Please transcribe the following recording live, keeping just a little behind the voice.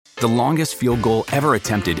The longest field goal ever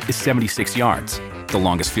attempted is 76 yards. The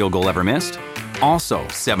longest field goal ever missed? Also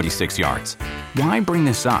 76 yards. Why bring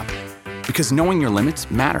this up? Because knowing your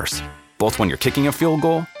limits matters, both when you're kicking a field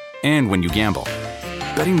goal and when you gamble.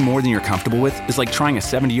 Betting more than you're comfortable with is like trying a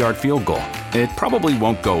 70-yard field goal. It probably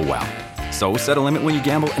won't go well. So set a limit when you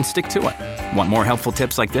gamble and stick to it. Want more helpful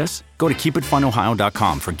tips like this? Go to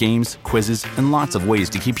keepitfunohio.com for games, quizzes, and lots of ways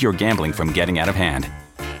to keep your gambling from getting out of hand.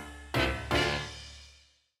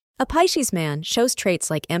 A Pisces man shows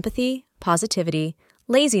traits like empathy, positivity,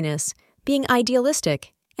 laziness, being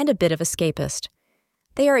idealistic, and a bit of escapist.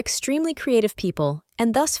 They are extremely creative people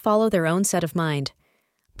and thus follow their own set of mind.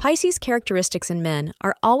 Pisces characteristics in men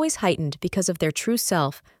are always heightened because of their true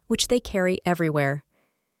self, which they carry everywhere.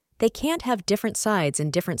 They can't have different sides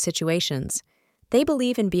in different situations. They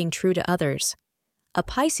believe in being true to others. A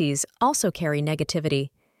Pisces also carry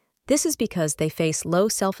negativity. This is because they face low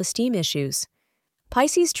self-esteem issues.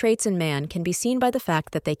 Pisces traits in man can be seen by the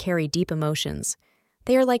fact that they carry deep emotions.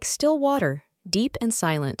 They are like still water, deep and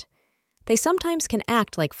silent. They sometimes can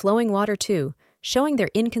act like flowing water too, showing their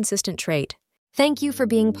inconsistent trait. Thank you for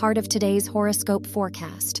being part of today's horoscope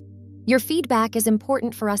forecast. Your feedback is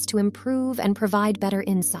important for us to improve and provide better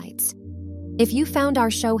insights. If you found our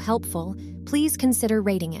show helpful, please consider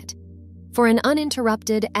rating it. For an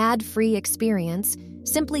uninterrupted, ad-free experience,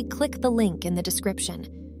 simply click the link in the description.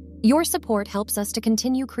 Your support helps us to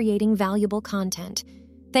continue creating valuable content.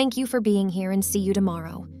 Thank you for being here and see you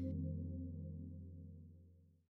tomorrow.